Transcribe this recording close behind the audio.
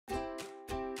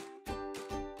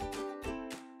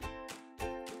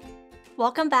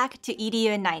Welcome back to EDU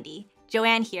in 90.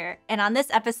 Joanne here, and on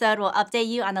this episode, we'll update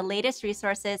you on the latest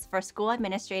resources for school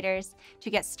administrators to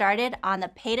get started on the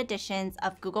paid editions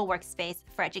of Google Workspace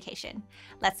for Education.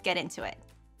 Let's get into it.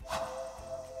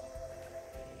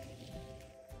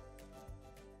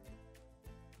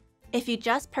 If you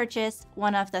just purchased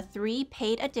one of the 3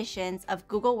 paid editions of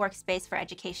Google Workspace for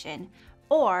Education,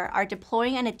 or are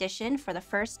deploying an edition for the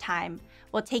first time,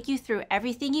 we'll take you through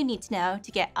everything you need to know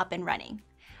to get up and running.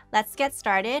 Let's get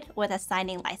started with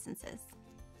assigning licenses.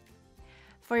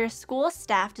 For your school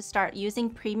staff to start using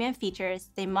premium features,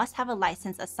 they must have a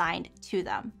license assigned to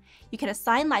them. You can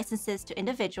assign licenses to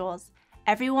individuals,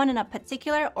 everyone in a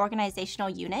particular organizational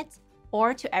unit,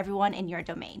 or to everyone in your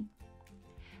domain.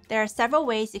 There are several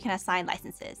ways you can assign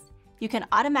licenses. You can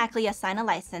automatically assign a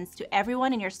license to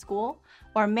everyone in your school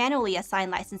or manually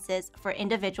assign licenses for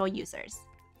individual users.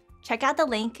 Check out the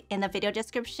link in the video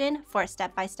description for a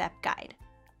step-by-step guide.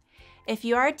 If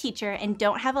you are a teacher and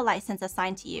don't have a license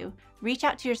assigned to you, reach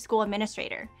out to your school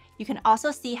administrator. You can also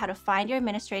see how to find your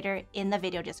administrator in the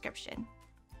video description.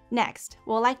 Next,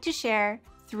 we'd like to share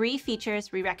 3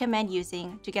 features we recommend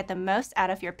using to get the most out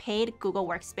of your paid Google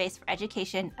Workspace for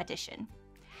Education edition.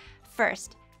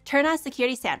 First, turn on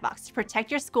Security Sandbox to protect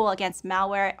your school against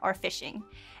malware or phishing.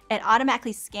 It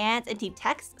automatically scans and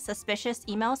detects suspicious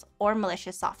emails or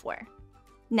malicious software.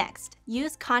 Next,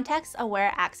 use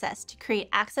context-aware access to create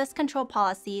access control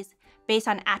policies based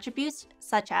on attributes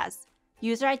such as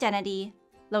user identity,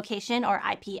 location, or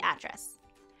IP address.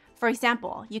 For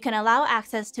example, you can allow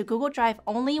access to Google Drive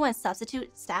only when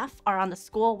substitute staff are on the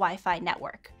school Wi-Fi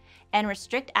network, and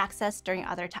restrict access during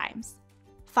other times.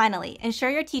 Finally, ensure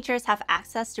your teachers have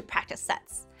access to practice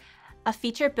sets, a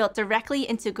feature built directly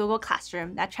into Google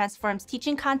Classroom that transforms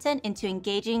teaching content into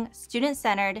engaging,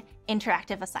 student-centered,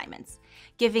 interactive assignments,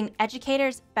 giving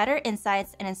educators better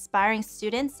insights and inspiring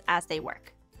students as they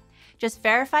work. Just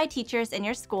verify teachers in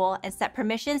your school and set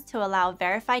permissions to allow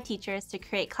verified teachers to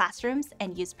create classrooms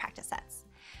and use practice sets.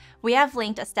 We have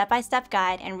linked a step-by-step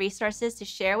guide and resources to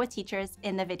share with teachers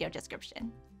in the video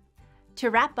description.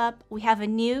 To wrap up, we have a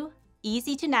new,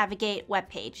 easy-to-navigate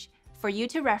webpage for you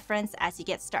to reference as you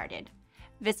get started.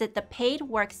 Visit the Paid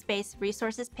Workspace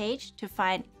Resources page to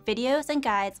find videos and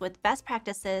guides with best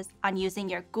practices on using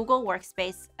your Google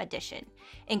Workspace edition,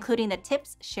 including the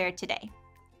tips shared today.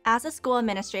 As a school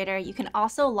administrator, you can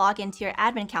also log into your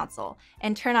admin console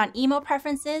and turn on email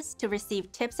preferences to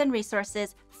receive tips and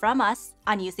resources from us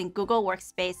on using Google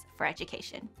Workspace for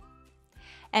Education.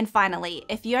 And finally,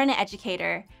 if you're an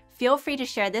educator, feel free to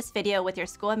share this video with your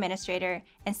school administrator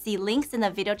and see links in the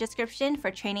video description for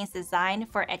trainings designed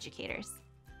for educators.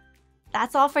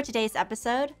 That's all for today's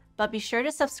episode, but be sure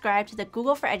to subscribe to the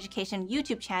Google for Education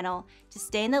YouTube channel to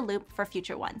stay in the loop for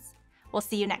future ones. We'll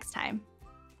see you next time.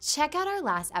 Check out our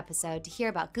last episode to hear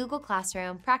about Google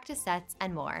Classroom, practice sets,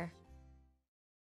 and more.